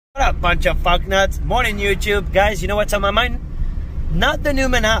What up, bunch of fucknuts? Morning, YouTube. Guys, you know what's on my mind? Not the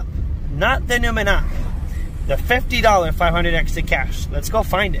Newman app. Not the Newman app. The $50 500 extra cash. Let's go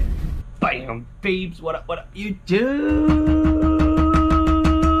find it. Bam, babes. What up, YouTube?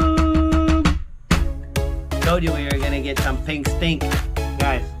 Told you we were gonna get some pink stink,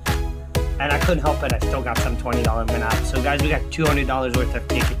 guys. And I couldn't help it. I still got some $20 min app. So, guys, we got $200 worth of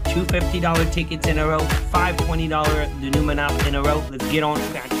tickets. Two $50 tickets in a row. Five $20 the Newman app in a row. Let's get on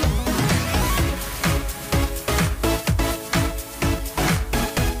that.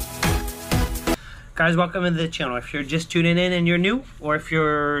 Guys, welcome to the channel. If you're just tuning in and you're new, or if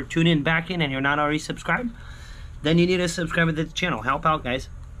you're tuning back in and you're not already subscribed, then you need to subscribe to the channel. Help out, guys.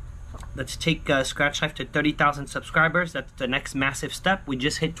 Let's take Scratch Life to 30,000 subscribers. That's the next massive step. We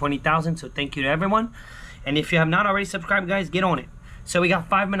just hit 20,000, so thank you to everyone. And if you have not already subscribed, guys, get on it. So we got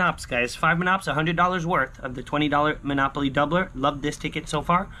 5 Monops, guys. 5 Monops, $100 worth of the $20 Monopoly Doubler. Love this ticket so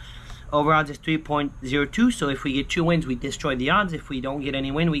far. Over odds is 3.02, so if we get 2 wins, we destroy the odds. If we don't get any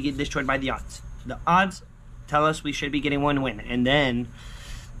win, we get destroyed by the odds. The odds tell us we should be getting 1 win. And then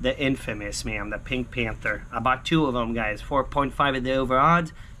the infamous, man, the Pink Panther. I bought 2 of them, guys. 4.5 at the over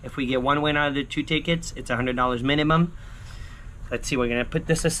odds. If we get 1 win out of the 2 tickets, it's $100 minimum. Let's see, we're going to put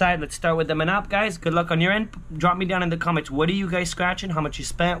this aside. Let's start with the Monop, guys. Good luck on your end. Drop me down in the comments. What are you guys scratching? How much you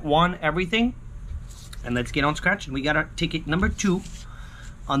spent? Won? Everything? And let's get on scratching. We got our ticket number 2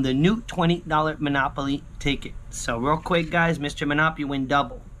 on the new $20 Monopoly ticket. So real quick, guys, Mr. Monop, you win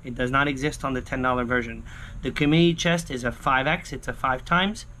double. It does not exist on the $10 version. The community chest is a 5x. It's a 5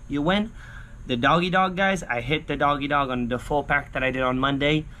 times. You win. The doggy dog, guys, I hit the doggy dog on the full pack that I did on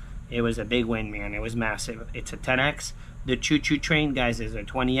Monday. It was a big win, man. It was massive. It's a 10x. The choo-choo train, guys, is a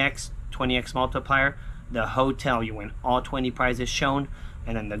 20x multiplier. The hotel, you win all 20 prizes shown.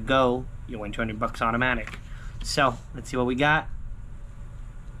 And then the go, you win 200 bucks automatic. So, let's see what we got.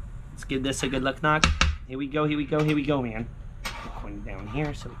 Let's give this a good luck knock. Here we go, here we go, here we go, man. Going down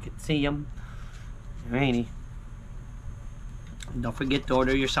here so we can see them. Alrighty. Don't forget to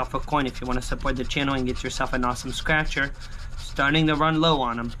order yourself a coin if you want to support the channel and get yourself an awesome scratcher. Starting to run low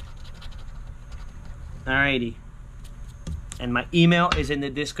on them. Alrighty. And my email is in the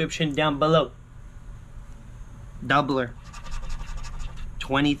description down below. Doubler.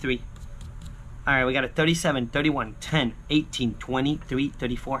 23. Alright, we got a 37, 31, 10, 18, 23,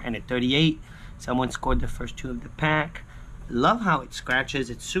 34, and a 38. Someone scored the first 2 of the pack. Love how it scratches.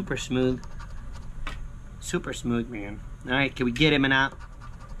 It's super smooth. Super smooth, man. Alright, can we get him an app?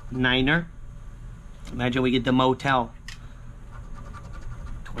 Niner. Imagine we get the motel.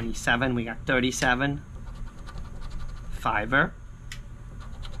 27, we got 37. Fiver.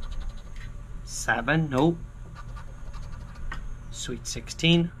 7, nope. Sweet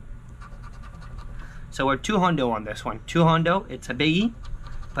 16. So we're 2 hundo on this one. 2 hundo, it's a biggie.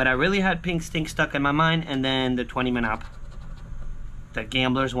 But I really had Pink Stink stuck in my mind, and then the 20 min up. The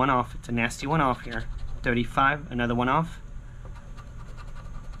gamblers one off. It's a nasty one off here. 35, another one off.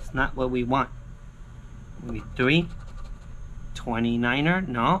 It's not what we want. We need 3. 29er,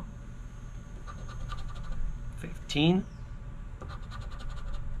 no. 15.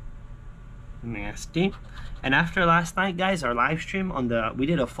 Nasty. And after last night, guys, our live stream on the, we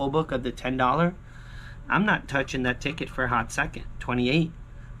did a full book of the $10. I'm not touching that ticket for a hot second. 28.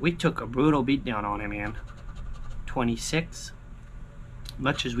 We took a brutal beatdown on him, man. 26.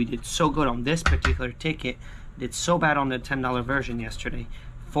 Much as we did so good on this particular ticket, did so bad on the $10 version yesterday.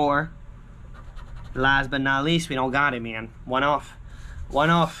 4. Last but not least, we don't got it, man. One off. One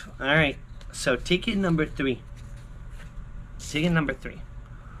off. Alright. So ticket number 3. Ticket number 3.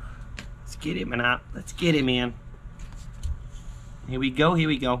 Let's get it, man. Let's get it, man. Here we go. Here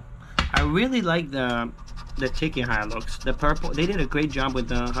we go. I really like the ticket how it looks. The purple. They did a great job with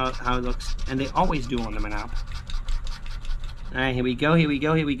the how it looks, and they always do on the Monop. Alright, here we go, here we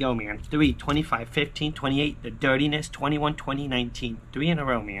go, here we go, man. 3, 25, 15, 28, the dirtiness, 21, 20, 19. 3 in a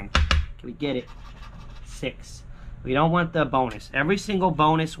row, man. Can we get it? 6. We don't want the bonus. Every single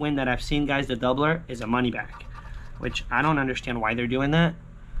bonus win that I've seen, guys, the doubler, is a money back. Which I don't understand why they're doing that.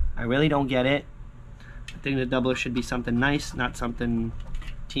 I really don't get it. I think the doubler should be something nice, not something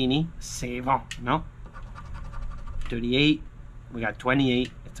teeny. Save on. No. 38. We got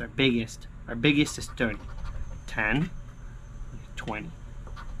 28. It's our biggest. Our biggest is 30. 10. 20.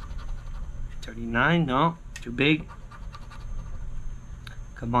 39, no, too big.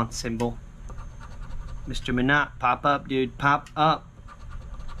 Come on, symbol. Mr. Monop, pop up, dude, pop up.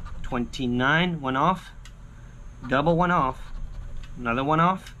 29, one off. Double one off. Another one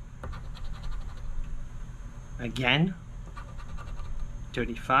off. Again.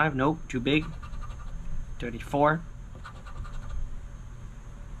 35, nope, too big. 34.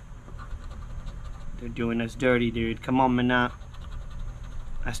 They're doing us dirty, dude. Come on, Manap.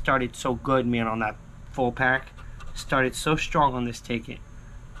 I started so good, man, on that full pack. Started so strong on this ticket.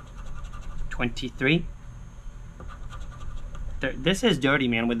 23. This is dirty,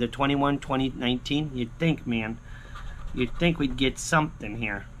 man, with the 21, 20, 19. You'd think, man. You'd think we'd get something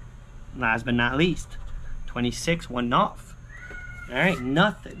here. Last but not least. 26, one off. Alright,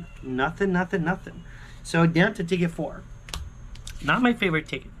 nothing. Nothing, nothing, nothing. So down to ticket 4. Not my favorite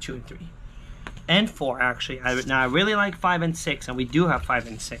ticket, 2 and 3. And 4, actually. Now, I really like 5 and 6, and we do have 5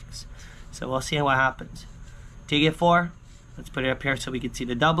 and 6. So we'll see what happens. Ticket 4. Let's put it up here so we can see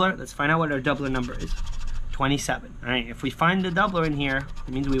the doubler. Let's find out what our doubler number is. 27. Alright, if we find the doubler in here,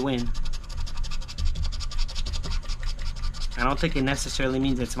 it means we win. I don't think it necessarily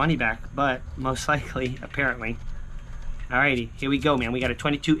means it's money back, but most likely, apparently. Alrighty, here we go, man. We got a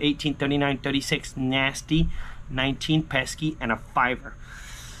 22, 18, 39, 36, nasty, 19, pesky, and a 5er.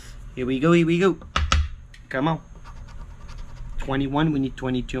 Here we go, here we go. Come on. 21, we need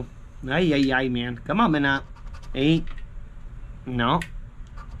 22. Ay, ay, ay, man. Come on, man. 8. No.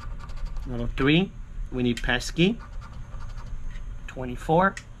 Little 3. We need pesky.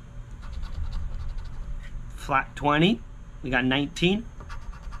 24. Flat 20. We got 19.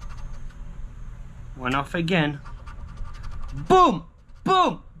 One off again. Boom!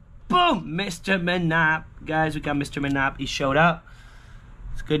 Boom! Boom! Mr. Manap. Guys, we got Mr. Manap. He showed up.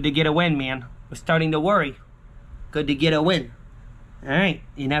 It's good to get a win, man. We're starting to worry. Good to get a win. Alright,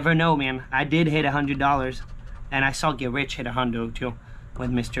 you never know, man. I did hit $100. And I saw Get Rich hit $100 too with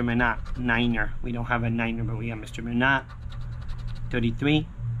Mr. Manap. 9er. We don't have a 9er, but we got Mr. Manap. 33.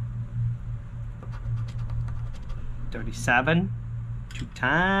 37. 2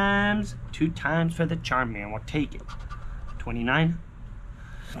 times. 2 times for the charm, man. We'll take it. 29.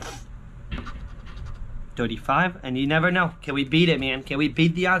 35. And you never know. Can we beat it, man? Can we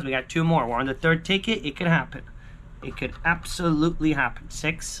beat the odds? We got 2 more. We're on the 3rd ticket. It could happen. It could absolutely happen.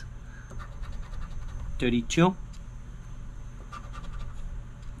 6. 32.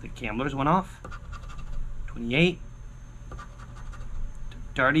 The gamblers went off. 28.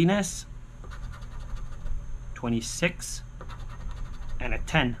 Dirtiness. 26. And a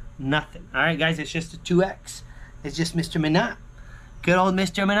 10. Nothing. Alright, guys, it's just a 2x. It's just Mr. Manap. Good old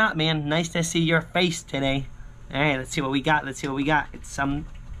Mr. Manap, man. Nice to see your face today. Alright, let's see what we got. Let's see what we got. It's some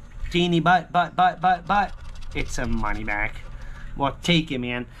teeny but. It's some money back. Well, take it,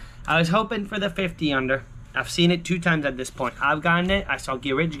 man. I was hoping for the 50 under. I've seen it 2 times at this point. I've gotten it. I saw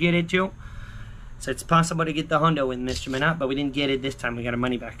Get Rich get it too. So it's possible to get the Hondo with Mr. Manap, but we didn't get it this time. We got our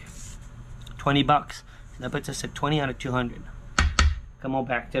money back. 20 bucks. That puts us at 20 out of 200. Come on,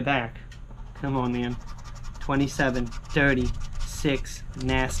 back to back. Come on, man. 27, 30, 6,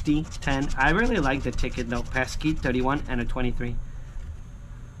 nasty, 10. I really like the ticket though. Pesky, 31, and a 23.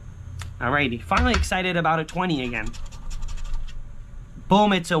 Alrighty. Finally excited about a 20 again.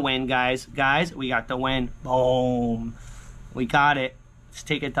 Boom, it's a win, guys. Guys, we got the win. Boom. We got it. Let's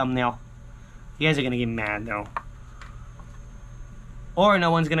take a thumbnail. You guys are going to get mad, though. Or no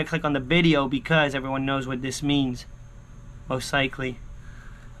one's going to click on the video because everyone knows what this means. Most likely.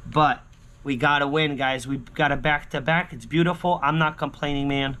 But we got to win, guys. We got a back-to-back. It's beautiful. I'm not complaining,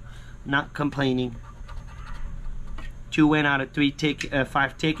 man. Not complaining. 2 win out of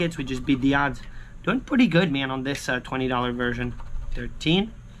 5 tickets. We just beat the odds. Doing pretty good, man, on this $20 version.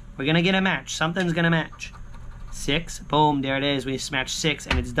 13. We're going to get a match. Something's going to match. 6. Boom. There it is. We smashed 6,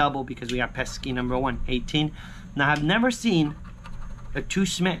 and it's double because we got pesky number 1. 18. Now, I've never seen a 2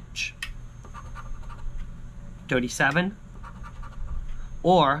 smash. 37.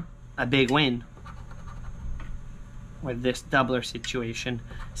 Or a big win with this doubler situation.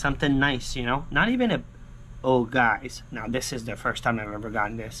 Something nice, you know? Not even a... Oh, guys. Now, this is the first time I've ever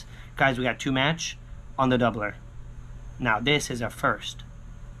gotten this. Guys, we got 2 match on the doubler. Now, this is a first.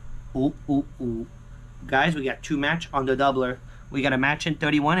 Ooh, ooh, ooh. Guys, we got 2 match on the doubler. We got a match in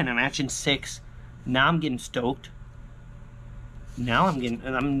 31 and a match in 6. Now I'm getting stoked. Now I'm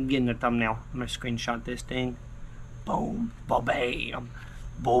getting a thumbnail. I'm going to screenshot this thing. Boom. Ba-bam.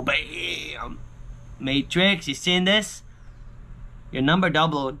 Bo-bam. Matrix, you seeing this? Your number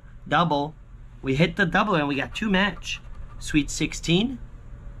doubled. Double. We hit the double and we got 2 match. Sweet 16.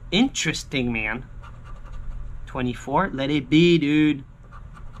 Interesting, man. 24. Let it be, dude.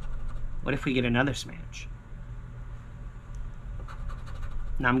 What if we get another smash?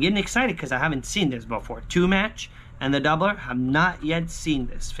 Now I'm getting excited because I haven't seen this before. 2 match and the doubler. Have not yet seen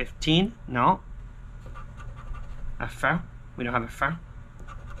this. 15. No. A fair. We don't have a fair.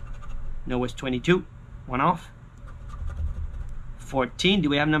 No, it's 22. 1 off. 14. Do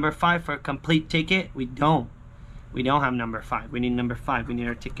we have number 5 for a complete ticket? We don't. We don't have number 5. We need number 5. We need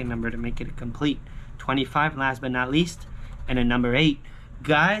our ticket number to make it a complete. 25, last but not least. And a number 8.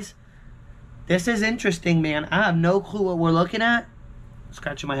 Guys, this is interesting, man. I have no clue what we're looking at.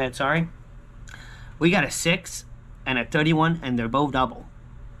 Scratching my head, sorry. We got a 6 and a 31, and they're both double.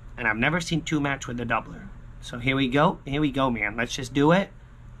 And I've never seen 2 match with a doubler. So here we go. Here we go, man. Let's just do it.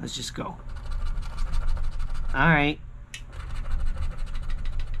 Let's just go. Alright.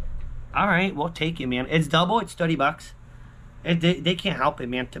 Alright, we'll take it, man. It's double. It's 30 bucks. They can't help it,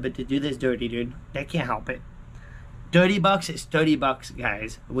 man, to do this dirty, dude. They can't help it. 30 bucks is 30 bucks,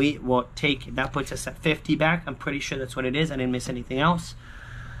 guys. We will take it. That puts us at 50 back. I'm pretty sure that's what it is. I didn't miss anything else.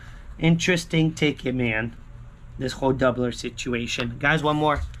 Interesting ticket, man. This whole doubler situation. Guys, one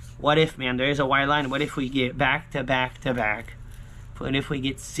more. What if, man? There is a white line. What if we get back to back to back? What if we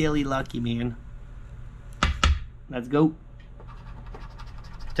get silly lucky, man? Let's go.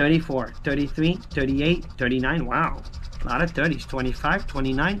 34, 33, 38, 39. Wow. A lot of 30s. 25,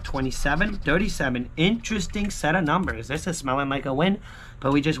 29, 27, 37. Interesting set of numbers. This is smelling like a win,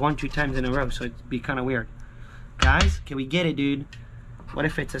 but we just won 2 times in a row, so it'd be kind of weird. Guys, can we get it, dude? What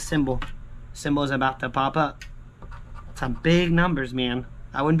if it's a symbol? Symbol's about to pop up. Some big numbers, man.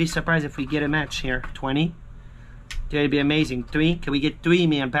 I wouldn't be surprised if we get a match here. 20. Dude, it'd be amazing. 3. Can we get 3,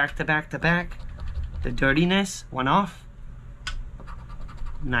 man? Back to back to back. The dirtiness. 1 off.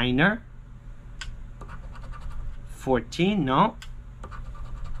 9er. 14. No.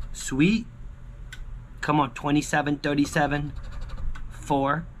 Sweet. Come on. 27, 37.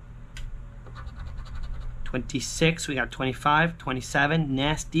 4. 26. We got 25. 27.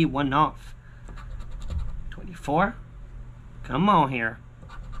 Nasty. 1 off. 24. Come on here.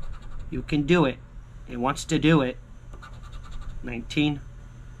 You can do it. It wants to do it. 19.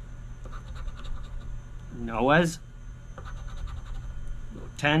 Noah's.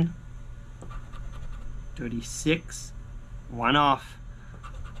 10. 36. 1 off.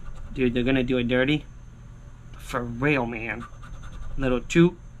 Dude, they're gonna do it dirty. For real, man. Little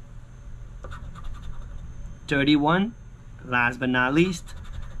 2. 31. Last but not least.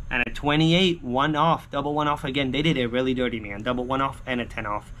 And a 28. 1 off. Double 1 off again. They did it really dirty, man. Double 1 off and a 10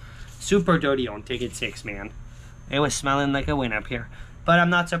 off. Super dirty on ticket 6, man. It was smelling like a win up here. But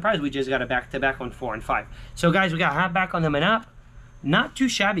I'm not surprised. We just got a back-to-back on 4 and 5. So, guys, we got half back on the Manap. Not too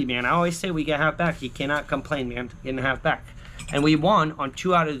shabby, man. I always say we get half back. You cannot complain, man, getting half back. And we won on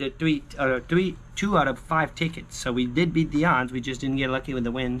 2 out of the 2 out of 5 tickets. So we did beat the odds. We just didn't get lucky with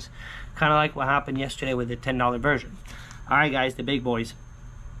the wins. Kind of like what happened yesterday with the $10 version. All right, guys, the big boys.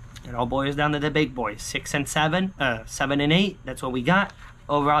 It all boils down to the big boys. 6 and 7. 7 and 8. That's what we got.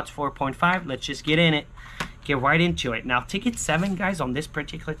 Overall, it's 4.5. Let's just get in it. Get right into it. Now, ticket 7, guys, on this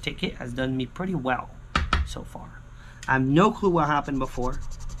particular ticket has done me pretty well so far. I have no clue what happened before.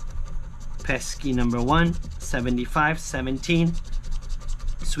 Pesky number 1, 75, 17,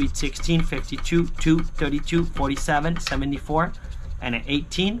 Sweet 16, 52, 2, 32, 47, 74, and an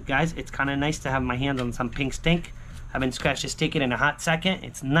 18. Guys, it's kind of nice to have my hands on some pink stink. I haven't scratched this ticket in a hot second.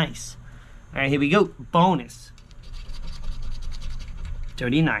 It's nice. All right, here we go. Bonus.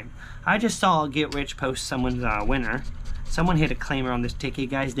 39. I just saw Get Rich post someone's winner. Someone hit a claimer on this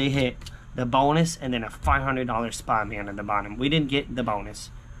ticket, guys. They hit the bonus and then a $500 spot, man, at the bottom. We didn't get the bonus.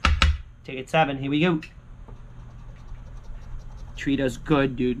 Ticket 7, here we go. Treat us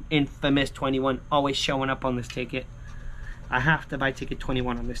good, dude. Infamous 21, always showing up on this ticket. I have to buy ticket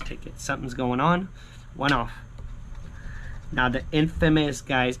 21 on this ticket. Something's going on. 1 off. Now the infamous,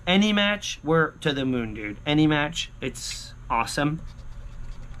 guys, any match, we're to the moon, dude. Any match, it's awesome.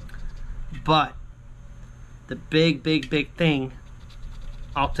 But the big thing,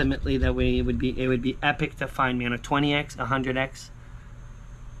 ultimately, that it would be epic to find, man, a 20x, 100x,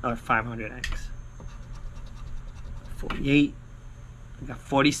 or 500x. 48. I got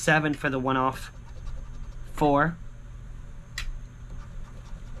 47 for the 1 off. 4.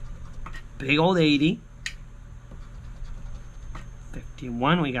 Big old 80.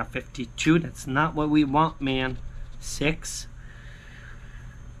 51. We got 52. That's not what we want, man. 6.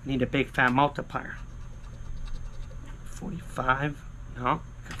 Need a big fat multiplier. 45. No.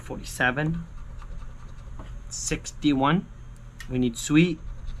 Got 47. 61. We need sweet.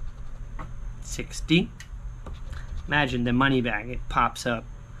 60. Imagine the money bag. It pops up.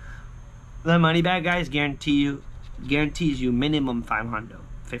 The money bag, guys, guarantees you minimum 500.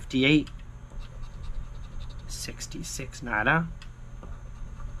 58. 66. Nada.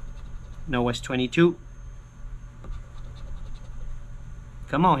 Noah's 22.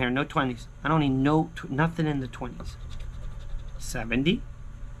 Come on here, no 20s. I don't need nothing in the 20s. 70.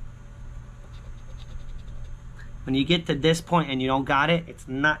 When you get to this point and you don't got it, it's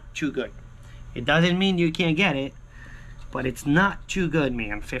not too good. It doesn't mean you can't get it. but it's not too good,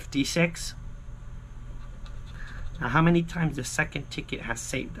 man. 56. Now, how many times the second ticket has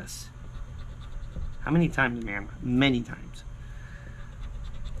saved us? How many times, man? Many times.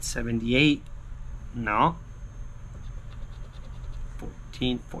 78. No.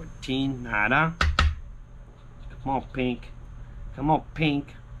 14, nada. Come on, pink. Come on,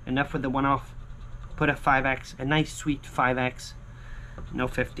 pink. Enough with the one off. Put a 5x. A nice, sweet 5x. No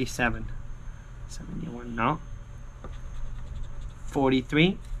 57. 71, no.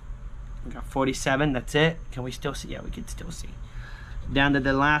 43. We got 47, that's it. Can we still see? Yeah, we can still see. Down to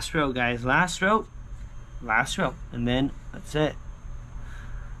the last row, guys. Last row. Last row. And then, that's it.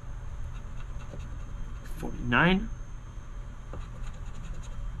 49.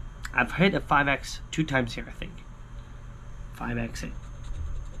 I've hit a 5x 2 times here, I think. 5x it.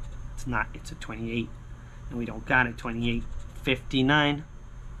 It's not, it's a 28. And we don't got it, 28. 59.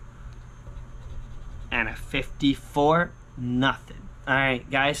 And a 54. Nothing. Alright,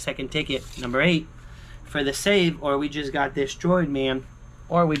 guys, second ticket, number 8. For the save, or we just got destroyed, man.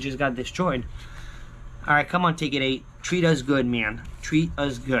 Or we just got destroyed. Alright, come on, ticket 8. Treat us good, man. Treat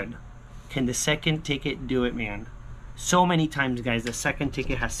us good. Can the second ticket do it, man? So many times, guys, the second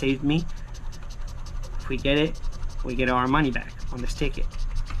ticket has saved me. If we get it, we get our money back on this ticket.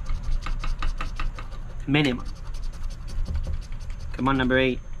 Minimum. Come on, number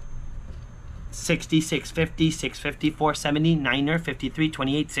 8. 60, 650, 654, 70, 9er, 53,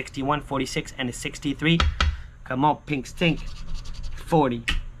 28, 61, 46, and a 63. Come on, pink stink. 40.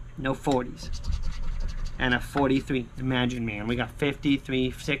 No 40s. And a 43. Imagine, man. We got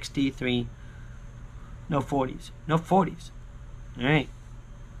 53, 63. No 40s. No 40s. Alright.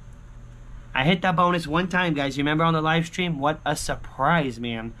 I hit that bonus one time, guys. You remember on the live stream? What a surprise,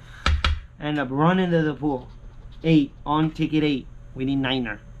 man. End up running to the pool. 8 on ticket 8. We need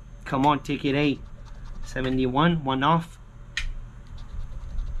 9er. Come on, ticket 8. 71, one off.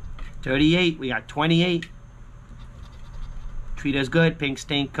 38, we got 28. Treat us good, pink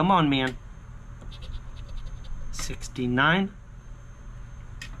stink. Come on, man. 69.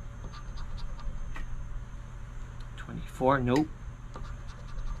 24, nope.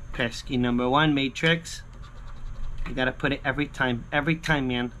 Pesky number 1, matrix. You gotta put it every time,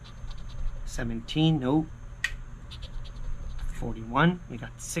 man. 17, nope. 41, we got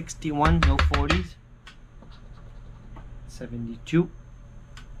 61, no 40s. 72.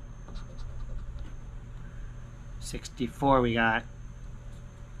 64, we got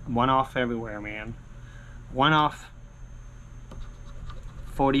one off everywhere, man. One off.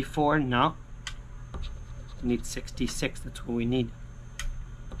 44, no. We need 66, that's what we need.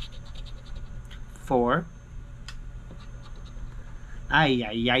 4.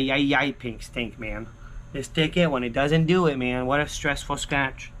 Ay, pink stink, man. This ticket, when it doesn't do it, man, what a stressful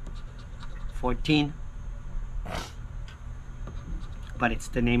scratch. 14. But it's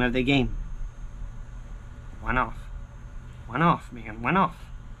the name of the game. One off. One off, man. One off.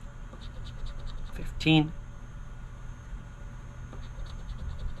 15.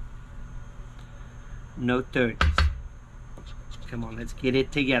 No 30s. Come on, let's get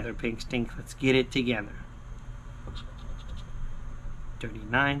it together, pink stink. Let's get it together.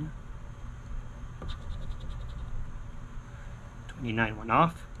 39. 29, one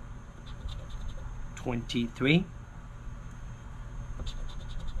off. 23.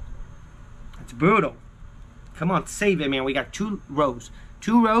 That's brutal. Come on, save it, man. We got 2 rows.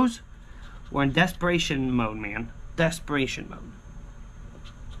 2 rows. We're in desperation mode, man. Desperation mode.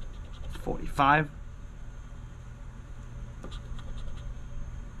 45.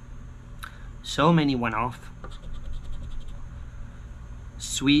 So many went off.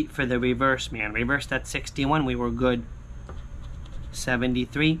 Sweet for the reverse, man. Reverse that 61. We were good.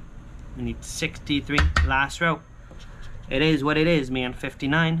 73. We need 63. Last row. It is what it is, man.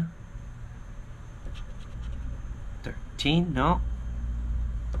 59. 13. No.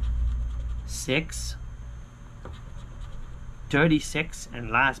 6. 36.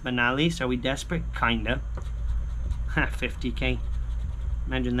 And last but not least, are we desperate? Kinda. 50K.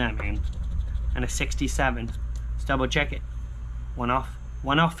 Imagine that, man. And a 67. Let's double check it. One off.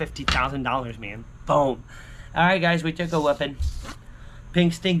 One off, $50,000, man. Boom. Alright, guys, we took a whooping.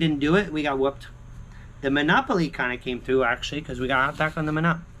 Pink Stink didn't do it. We got whooped. The Monopoly kind of came through, actually, because we got half back on the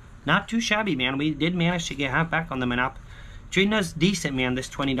Monopoly. Not too shabby, man. We did manage to get half back on the Monopoly. Treating us decent, man, this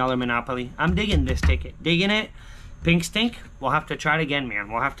 $20 Monopoly. I'm digging this ticket. Digging it. Pink Stink, we'll have to try it again,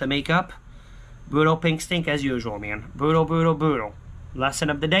 man. We'll have to make up. Brutal Pink Stink as usual, man. Brutal, brutal, brutal. Lesson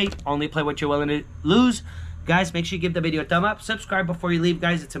of the day. Only play what you're willing to lose. Guys, make sure you give the video a thumb up. Subscribe before you leave,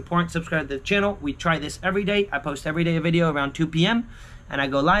 guys. It's important. Subscribe to the channel. We try this every day. I post every day a video around 2 p.m. and I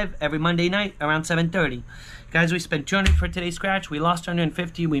go live every Monday night around 7:30. Guys, we spent $200 for today's scratch. We lost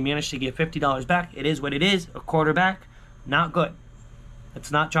 $150. We managed to get $50 back. It is what it is. A quarter back, not good. Let's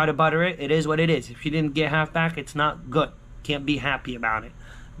not try to butter it. It is what it is. If you didn't get half back, it's not good. Can't be happy about it.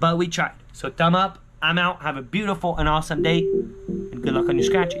 But we tried. So thumb up. I'm out. Have a beautiful and awesome day. And good luck on your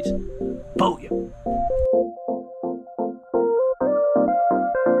scratches. Booyah.